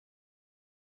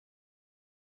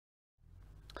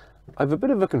I've a bit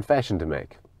of a confession to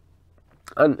make.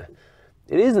 And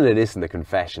it isn't a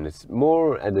confession, it's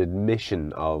more an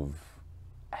admission of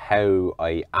how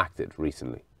I acted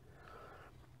recently.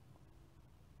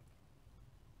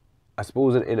 I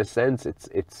suppose in a sense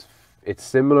it's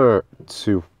similar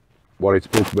to what I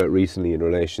spoke about recently in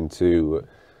relation to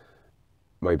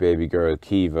my baby girl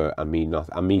Kiva and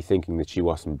me thinking that she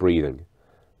wasn't breathing,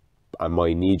 and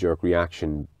my knee-jerk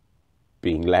reaction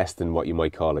being less than what you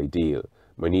might call ideal.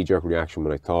 My knee-jerk reaction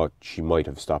when I thought she might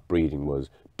have stopped breathing was,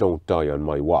 "Don't die on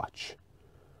my watch."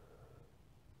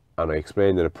 And I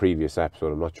explained in a previous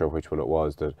episode, I'm not sure which one it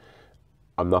was, that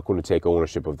I'm not going to take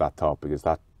ownership of that thought, because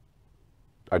that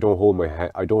I don't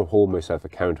hold myself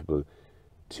accountable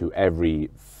to every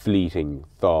fleeting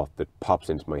thought that pops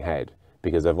into my head,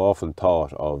 because I've often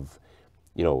thought of,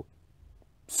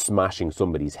 smashing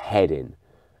somebody's head in,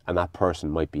 and that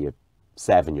person might be a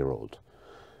 7-year-old.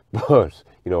 But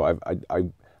I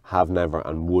have never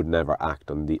and would never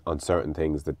act on certain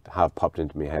things that have popped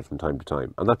into my head from time to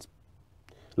time, and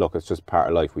it's just part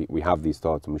of life. We have these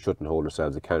thoughts, and we shouldn't hold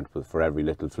ourselves accountable for every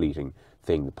little fleeting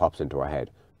thing that pops into our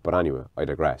head. But anyway, I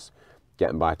digress.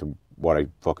 Getting back to what I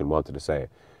fucking wanted to say,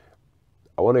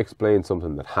 I want to explain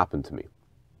something that happened to me,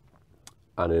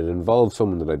 and it involves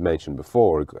someone that I've mentioned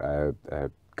before,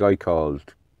 a guy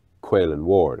called Quaylen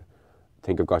Ward. I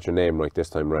think I've got your name right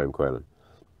this time around, Quaylen.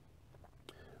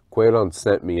 Quaylen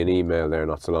sent me an email there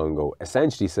not so long ago,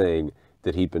 essentially saying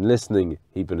that he'd been listening,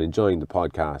 he'd been enjoying the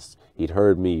podcast, he'd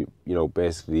heard me,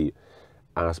 basically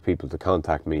ask people to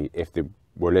contact me if they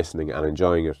were listening and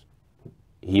enjoying it.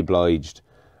 He obliged,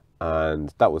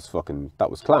 and that was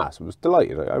class. I was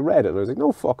delighted. I read it and I was like,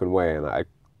 no fucking way. And I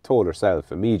told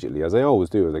herself immediately, as I always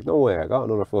do, I was like, no way, I got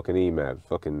another fucking email,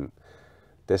 fucking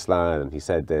this lad, and he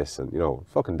said this, and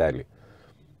fucking deadly.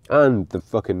 And the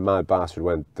fucking mad bastard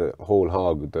went the whole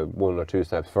hog, the 1 or 2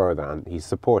 steps further, and he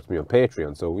supports me on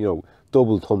Patreon. So,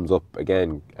 double thumbs up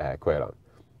again, Quaylen.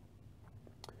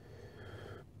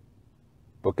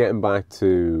 But getting back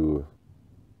to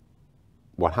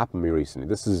what happened to me recently,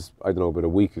 this is, I don't know, about a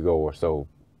week ago or so,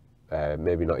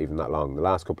 maybe not even that long, the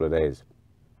last couple of days,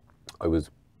 I was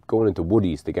going into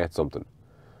Woodies to get something,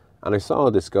 and I saw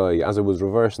this guy, as I was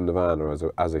reversing the van, or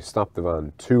as I stopped the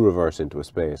van to reverse into a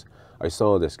space, I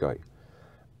saw this guy,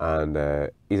 and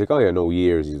he's a guy I know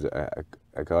years. He's a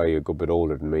guy a good bit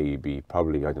older than me. He'd be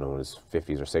probably, I don't know, in his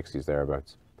 50s or 60s,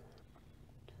 thereabouts.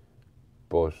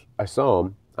 But I saw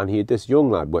him, and he had this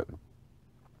young lad with him,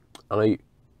 and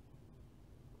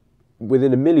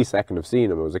within a millisecond of seeing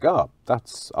him, I was like, oh,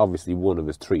 that's obviously one of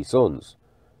his 3 sons.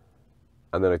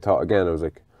 And then I thought again, I was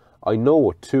like, I know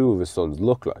what 2 of his sons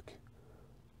look like,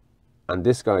 and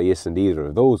this guy isn't either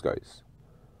of those guys.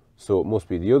 So it must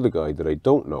be the other guy that I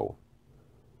don't know,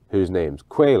 whose name's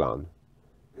Quaylen,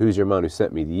 who's your man who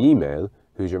sent me the email,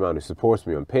 who's your man who supports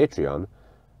me on Patreon.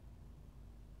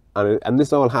 And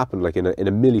this all happened like in a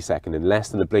millisecond, in less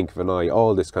than a blink of an eye.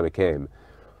 All this kind of came.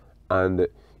 And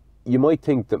you might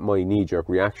think that my knee-jerk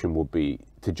reaction would be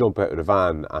to jump out of the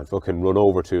van and fucking run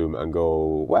over to him and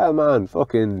go, well, man,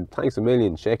 fucking thanks a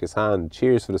million, shake his hand,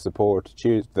 cheers for the support,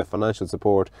 cheers for the financial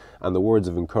support and the words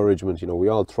of encouragement. We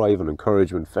all thrive on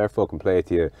encouragement, fair fucking play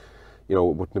to you.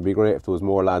 Wouldn't it be great if there was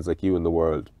more lads like you in the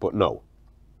world? But no,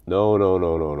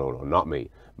 not me.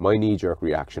 My knee-jerk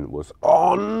reaction was,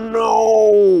 oh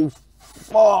no,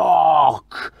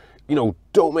 fuck,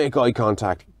 don't make eye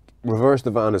contact, reverse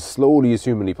the van as slowly as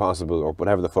humanly possible, or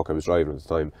whatever the fuck I was driving at the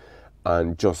time,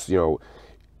 and just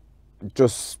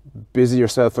busy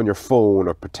yourself on your phone,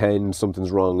 or pretend something's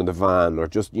wrong in the van, or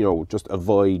just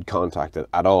avoid contact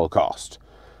at all cost,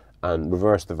 and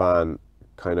reverse the van.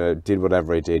 Kind of did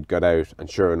whatever I did, got out, and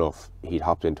sure enough, he'd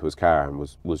hopped into his car and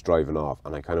was driving off,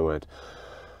 and I kind of went,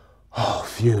 oh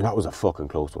phew, that was a fucking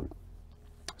close one.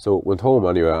 So went home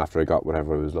anyway after I got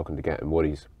whatever I was looking to get in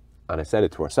Woodies, and I said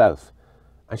it to herself,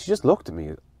 and she just looked at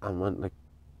me and went like,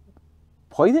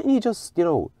 why didn't you just,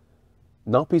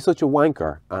 not be such a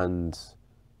wanker and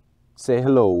say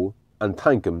hello and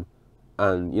thank him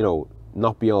and,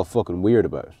 not be all fucking weird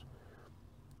about it?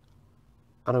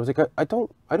 And I was like, I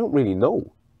don't really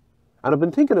know. And I've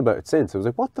been thinking about it since. I was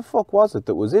like, what the fuck was it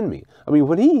that was in me? I mean,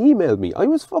 when he emailed me, I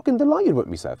was fucking delighted with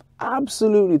myself.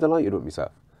 Absolutely delighted with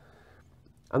myself.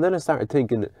 And then I started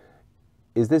thinking,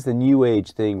 is this a new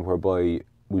age thing whereby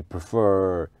we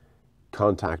prefer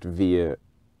contact via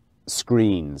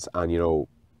screens and,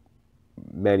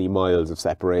 many miles of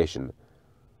separation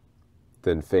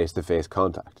than face-to-face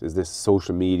contact? Is this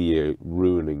social media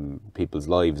ruining people's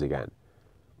lives again?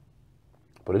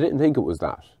 But I didn't think it was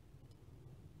that.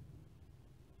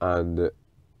 And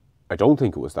I don't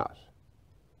think it was that.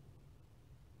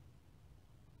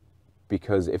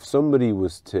 Because if somebody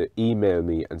was to email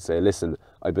me and say, listen,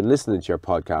 I've been listening to your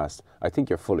podcast, I think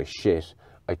you're full of shit,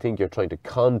 I think you're trying to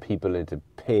con people into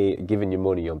giving you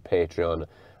money on Patreon,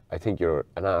 I think you're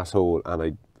an asshole, and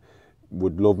I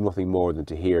would love nothing more than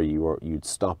to hear you or you'd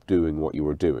stop doing what you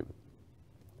were doing.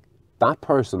 That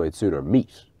person I'd sooner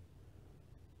meet.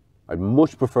 I'd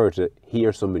much prefer to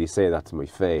hear somebody say that to my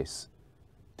face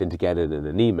than to get it in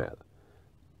an email.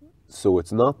 So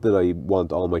it's not that I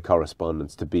want all my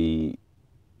correspondence to be,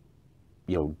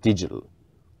 digital,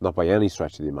 not by any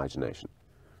stretch of the imagination.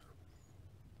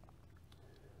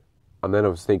 And then I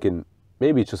was thinking,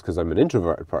 maybe it's just because I'm an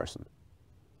introverted person.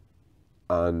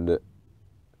 And,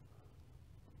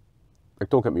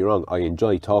 don't get me wrong, I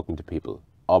enjoy talking to people,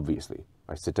 obviously.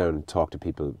 I sit down and talk to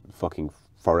people fucking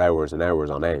for hours and hours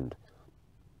on end.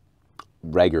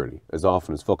 Regularly, as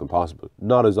often as fucking possible.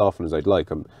 Not as often as I'd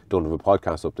like. I don't have a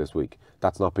podcast up this week.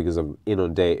 That's not because I'm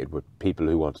inundated with people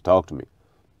who want to talk to me.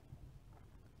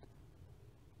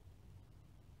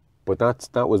 But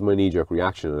that was my knee-jerk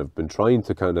reaction, and I've been trying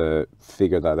to kind of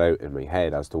figure that out in my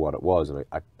head as to what it was, and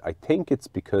I think it's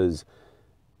because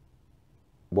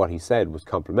what he said was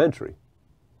complimentary.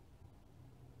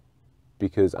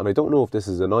 And I don't know if this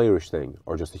is an Irish thing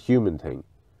or just a human thing,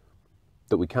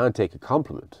 that we can't take a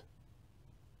compliment.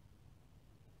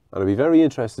 And I'd be very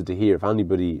interested to hear if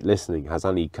anybody listening has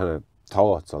any kind of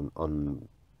thoughts on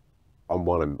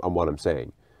what I'm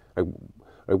saying. Like,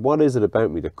 what is it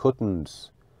about me that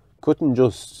couldn't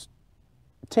just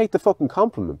take the fucking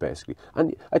compliment, basically?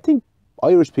 And I think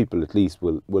Irish people at least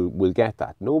will get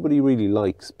that. Nobody really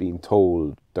likes being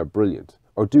told they're brilliant,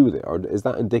 or do they? Or is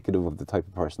that indicative of the type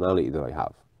of personality that I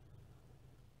have?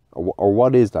 Or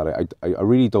what is that? I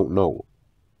really don't know.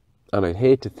 And I'd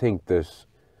hate to think that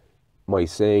my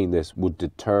saying this would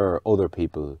deter other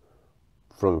people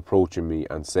from approaching me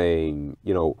and saying,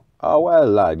 oh, well,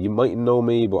 lad, you mightn't know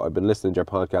me, but I've been listening to your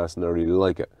podcast and I really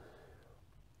like it.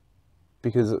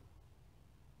 Because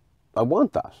I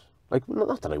want that. Like,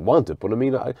 not that I want it, but I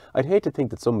mean, I'd hate to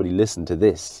think that somebody listened to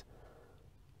this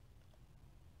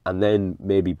and then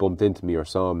maybe bumped into me or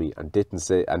saw me and didn't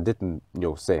say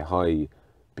hi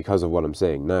because of what I'm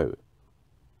saying now.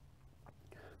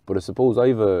 But I suppose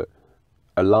I've a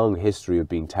long history of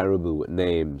being terrible with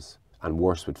names and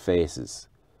worse with faces.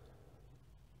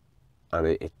 And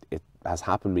it has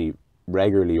happened to me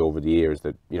regularly over the years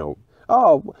that,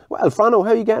 oh, well, Frano,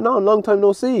 how are you getting on? Long time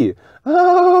no see.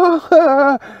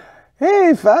 Oh,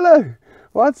 hey, fella,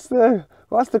 what's the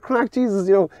crack? Jesus,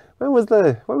 when was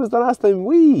the last time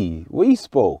we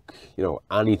spoke?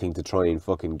 Anything to try and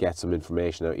fucking get some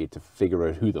information out of you to figure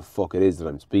out who the fuck it is that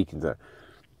I'm speaking to.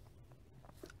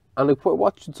 And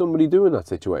what should somebody do in that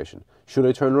situation? Should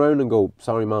I turn around and go,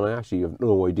 sorry man, I actually have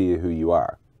no idea who you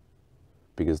are?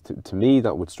 Because to me,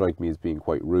 that would strike me as being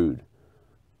quite rude.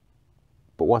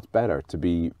 But what's better, to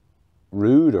be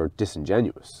rude or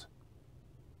disingenuous?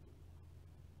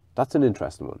 That's an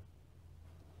interesting one.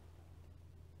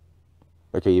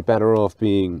 Like, are you better off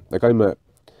being, like, I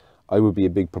would be a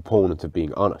big proponent of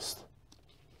being honest.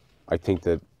 I think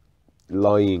that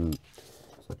lying,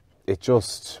 it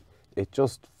just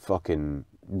fucking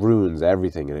ruins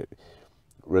everything. And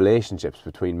relationships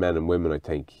between men and women, I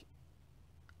think,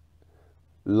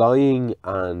 lying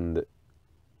and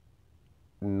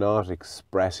not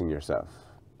expressing yourself,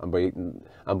 and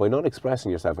by not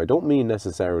expressing yourself, I don't mean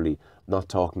necessarily not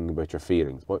talking about your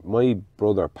feelings. My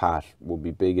brother Pat would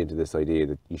be big into this idea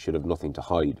that you should have nothing to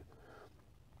hide,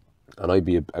 and I'd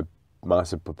be a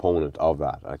massive proponent of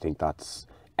that. I think that's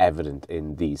evident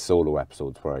in these solo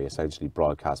episodes where I essentially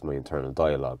broadcast my internal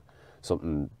dialogue,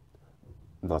 something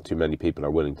not too many people are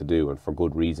willing to do, and for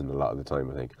good reason a lot of the time,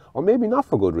 I think. Or maybe not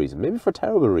for good reason, maybe for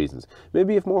terrible reasons.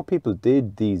 Maybe if more people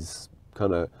did these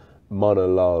kind of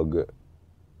monologue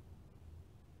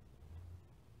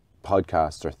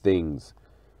podcasts or things,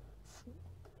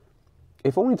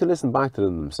 if only to listen back to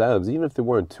them themselves, even if they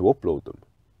weren't to upload them.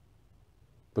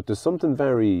 But there's something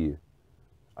very,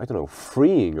 I don't know,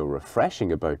 freeing or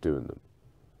refreshing about doing them.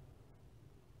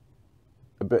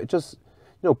 But just,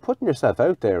 putting yourself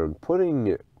out there and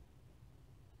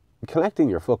collecting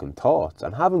your fucking thoughts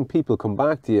and having people come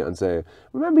back to you and say,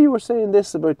 remember you were saying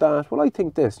this about that? Well, I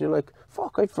think this. And you're like,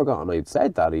 fuck, I'd forgotten I'd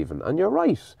said that even. And you're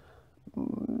right.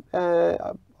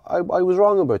 I was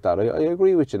wrong about that. I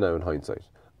agree with you now in hindsight.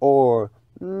 Or,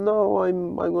 no,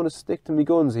 I'm going to stick to my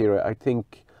guns here. I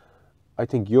think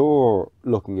you're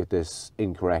looking at this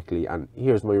incorrectly, and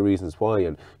here's my reasons why.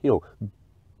 And,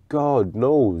 God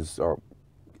knows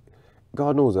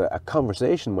a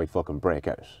conversation might fucking break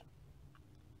out.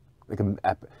 Like an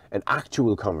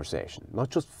actual conversation, not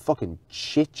just fucking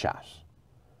chit chat.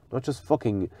 Not just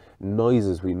fucking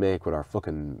noises we make with our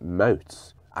fucking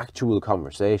mouths. Actual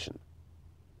conversation.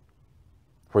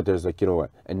 Where there's like, you know,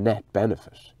 a net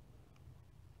benefit.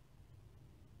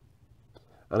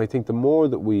 And I think the more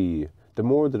that we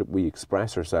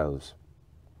express ourselves,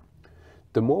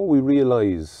 the more we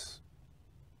realise,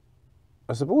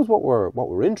 I suppose, what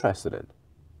we're interested in.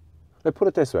 I put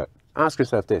it this way. Ask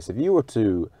yourself this. If you were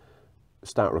to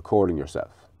start recording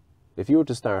yourself, if you were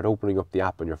to start opening up the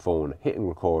app on your phone, hitting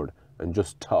record, and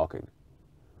just talking,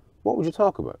 what would you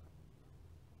talk about?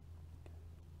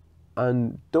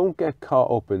 And don't get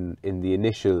caught up in the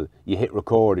initial, you hit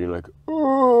record and you're like,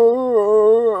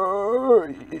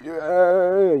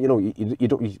 you know,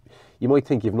 you might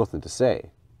think you've nothing to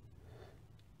say.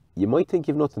 You might think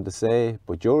you've nothing to say,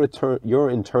 but your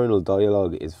internal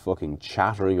dialogue is fucking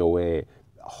chattering away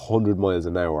 100 miles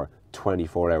an hour,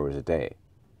 24 hours a day.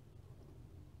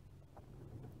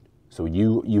 So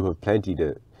you have plenty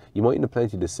to, you mightn't have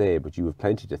plenty to say, but you have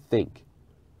plenty to think.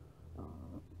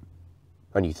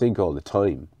 And you think all the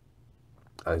time.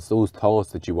 And it's those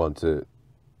thoughts that you want to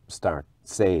start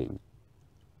saying.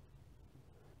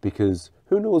 Because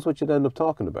who knows what you'd end up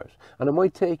talking about. And it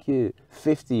might take you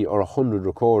 50 or 100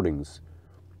 recordings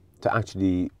to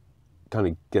actually kind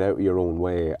of get out of your own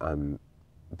way and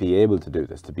be able to do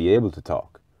this, to be able to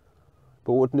talk.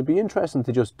 But wouldn't it be interesting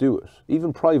to just do it,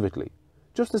 even privately,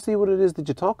 just to see what it is that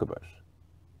you talk about?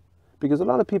 Because a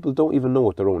lot of people don't even know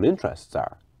what their own interests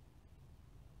are.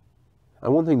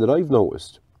 And one thing that I've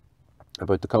noticed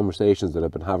about the conversations that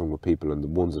I've been having with people, and the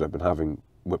ones that I've been having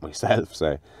with myself,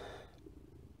 say,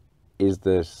 is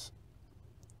that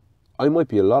I might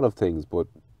be a lot of things, but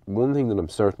one thing that I'm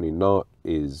certainly not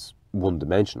is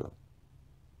one-dimensional.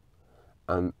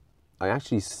 And I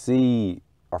actually see,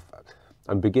 or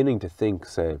I'm beginning to think,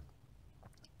 say,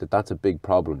 that that's a big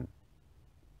problem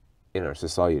in our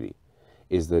society,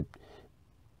 is that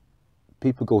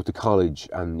people go to college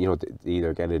and, you know, they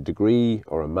either get a degree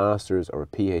or a master's or a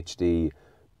PhD,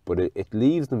 but it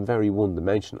leaves them very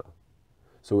one-dimensional.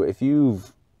 So if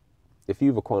you've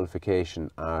a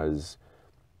qualification as,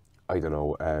 I don't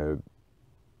know,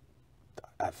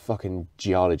 a fucking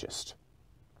geologist,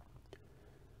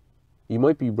 you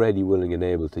might be ready, willing and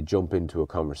able to jump into a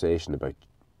conversation about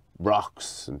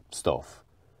rocks and stuff,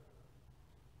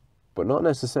 but not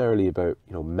necessarily about,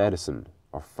 you know, medicine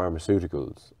or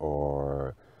pharmaceuticals,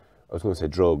 or I was going to say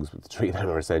drugs, but the three of them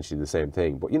are essentially the same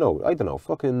thing. But, you know, I don't know,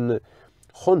 fucking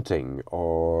hunting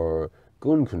or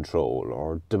gun control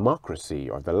or democracy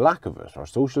or the lack of it or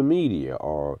social media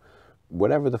or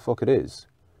whatever the fuck it is.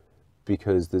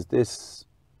 Because there's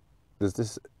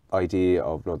this idea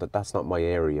of, no, that's not my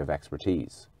area of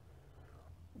expertise.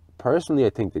 Personally, I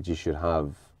think that you should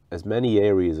have as many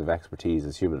areas of expertise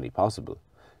as humanly possible.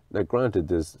 Now, granted,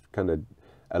 there's kind of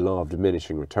a law of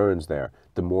diminishing returns there.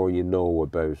 The more you know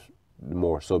about the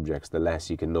more subjects, the less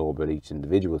you can know about each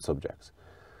individual subjects.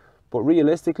 But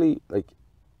realistically, like,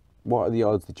 what are the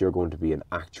odds that you're going to be an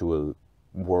actual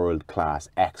world-class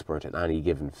expert in any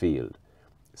given field?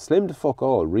 Slim to fuck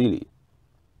all, really.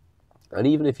 And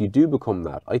even if you do become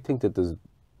that, I think that there's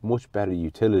much better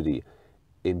utility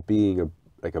in being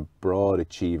a broad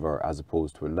achiever as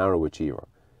opposed to a narrow achiever,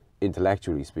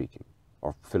 intellectually speaking,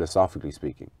 or philosophically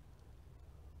speaking.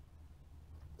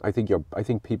 I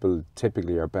think people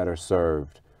typically are better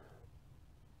served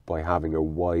by having a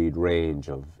wide range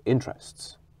of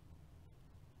interests.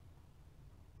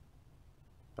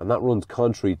 And that runs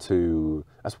contrary to,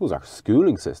 I suppose, our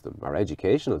schooling system, our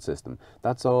educational system.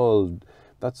 That's all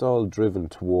driven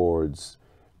towards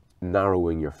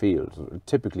narrowing your field.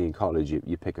 Typically in college,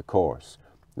 you pick a course.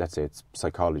 Let's say it's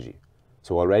psychology.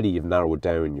 So already you've narrowed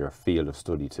down your field of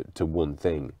study to one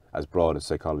thing, as broad as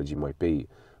psychology might be.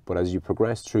 But as you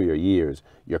progress through your years,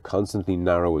 you're constantly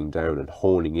narrowing down and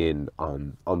honing in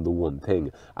on the one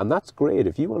thing. And that's great.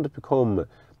 If you want to become,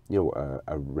 you know,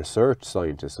 a research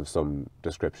scientist of some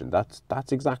description,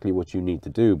 that's exactly what you need to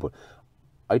do. But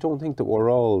I don't think that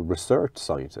we're all research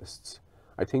scientists.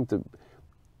 I think that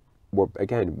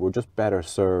we're just better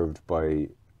served by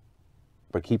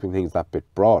keeping things that bit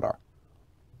broader.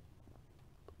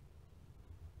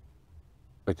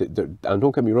 Like, and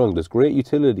don't get me wrong, there's great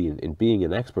utility in being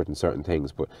an expert in certain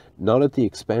things, but not at the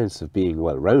expense of being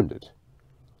well-rounded.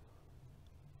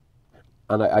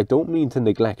 And I don't mean to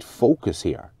neglect focus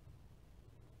here.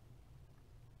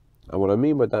 And what I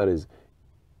mean by that is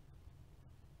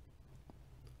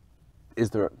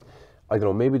there, I don't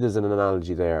know, maybe there's an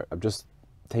analogy there. I'm just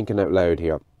thinking out loud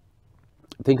here.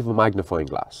 Think of a magnifying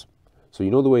glass. So you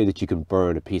know the way that you can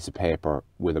burn a piece of paper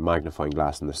with a magnifying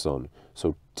glass in the sun.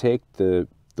 So take the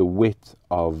width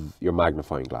of your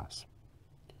magnifying glass,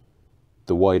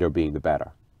 the wider being the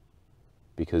better.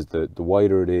 Because the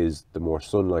wider it is, the more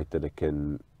sunlight that it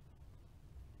can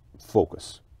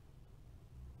focus.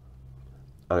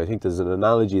 And I think there's an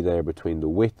analogy there between the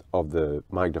width of the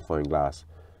magnifying glass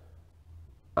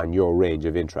and your range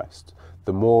of interest.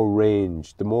 The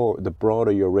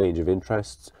broader your range of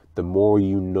interests, the more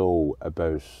you know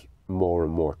about more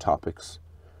and more topics,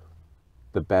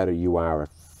 the better you are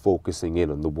at focusing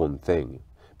in on the one thing.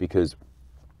 Because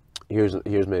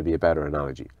here's maybe a better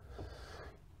analogy.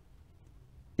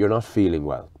 You're not feeling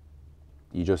well.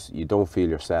 You don't feel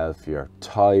yourself. You're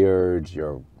tired.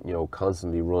 You're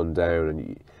constantly run down,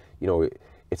 and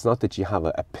it's not that you have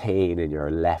a pain in your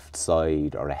left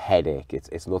side or a headache.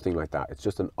 It's nothing like that. It's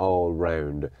just an all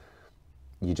round.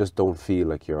 You just don't feel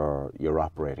like you're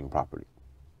operating properly.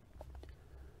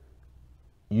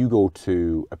 You go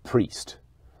to a priest,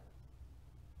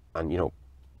 and he'll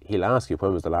ask you,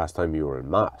 when was the last time you were in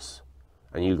mass?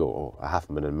 And you'll go, oh, I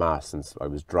haven't been in mass since I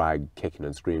was dragged kicking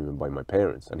and screaming by my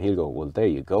parents. And he'll go, well, there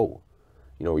you go.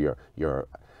 You're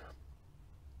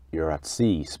at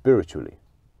sea spiritually.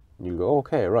 And you go,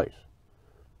 okay, right.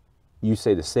 You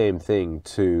say the same thing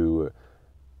to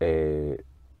a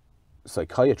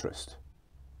psychiatrist,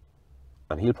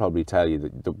 and he'll probably tell you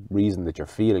that the reason that you're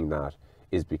feeling that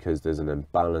is because there's an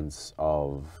imbalance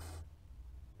of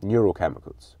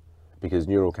neurochemicals. Because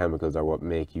neurochemicals are what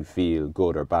make you feel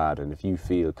good or bad, and if you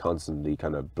feel constantly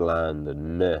kind of bland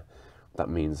and meh, that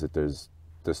means that there's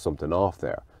something off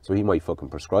there. So he might fucking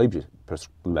prescribe you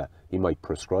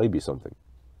something.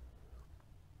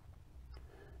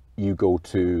 You go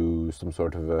to some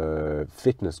sort of a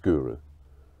fitness guru.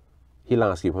 He'll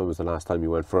ask you, when was the last time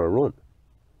you went for a run?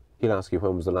 He'll ask you,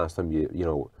 when was the last time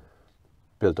you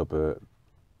built up a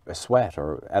sweat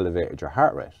or elevated your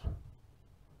heart rate?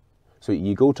 So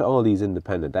you go to all these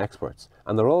independent experts,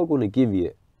 and they're all going to give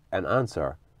you an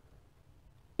answer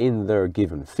in their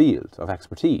given field of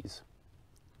expertise.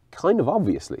 Kind of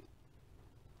obviously.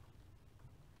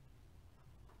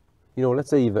 Let's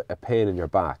say you've a pain in your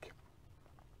back.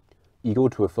 You go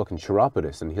to a fucking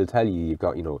chiropodist, and he'll tell you you've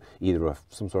got, either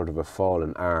some sort of a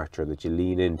fallen arch, or that you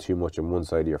lean in too much on one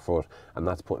side of your foot, and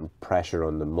that's putting pressure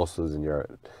on the muscles in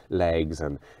your legs,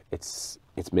 and it's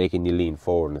making you lean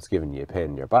forward, and it's giving you a pain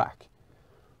in your back.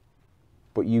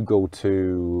 But you go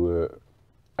to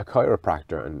a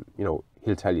chiropractor, and he'll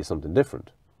tell you something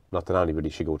different. Not that anybody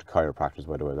should go to chiropractors,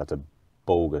 by the way. That's a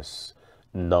bogus,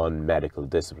 non-medical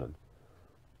discipline.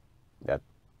 That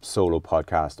solo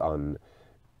podcast on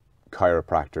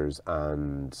chiropractors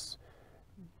and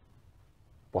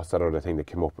what's that other thing that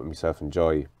came up with myself and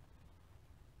Joy?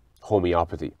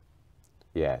 Homeopathy.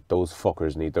 Yeah, those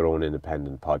fuckers need their own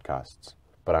independent podcasts.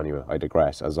 But anyway, I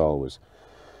digress, as always.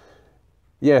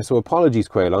 Yeah, so apologies,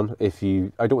 Quaylon,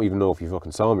 I don't even know if you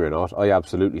fucking saw me or not. I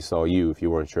absolutely saw you, if you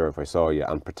weren't sure if I saw you,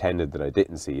 and pretended that I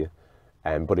didn't see you.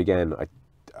 But again,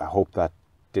 I hope that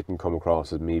didn't come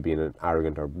across as me being an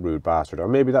arrogant or rude bastard. Or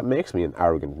maybe that makes me an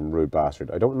arrogant and rude bastard.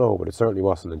 I don't know, but it certainly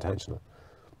wasn't intentional.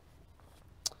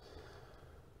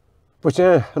 But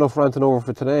yeah, enough ranting over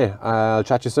for today. I'll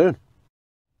chat to you soon.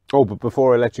 Oh, but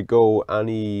before I let you go,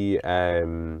 any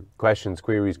questions,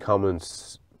 queries,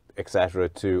 comments, etc.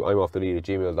 to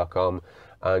imoffthelead@gmail.com,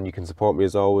 and you can support me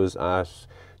as always at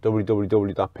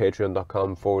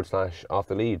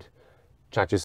www.patreon.com/offthelead. Chat to you soon.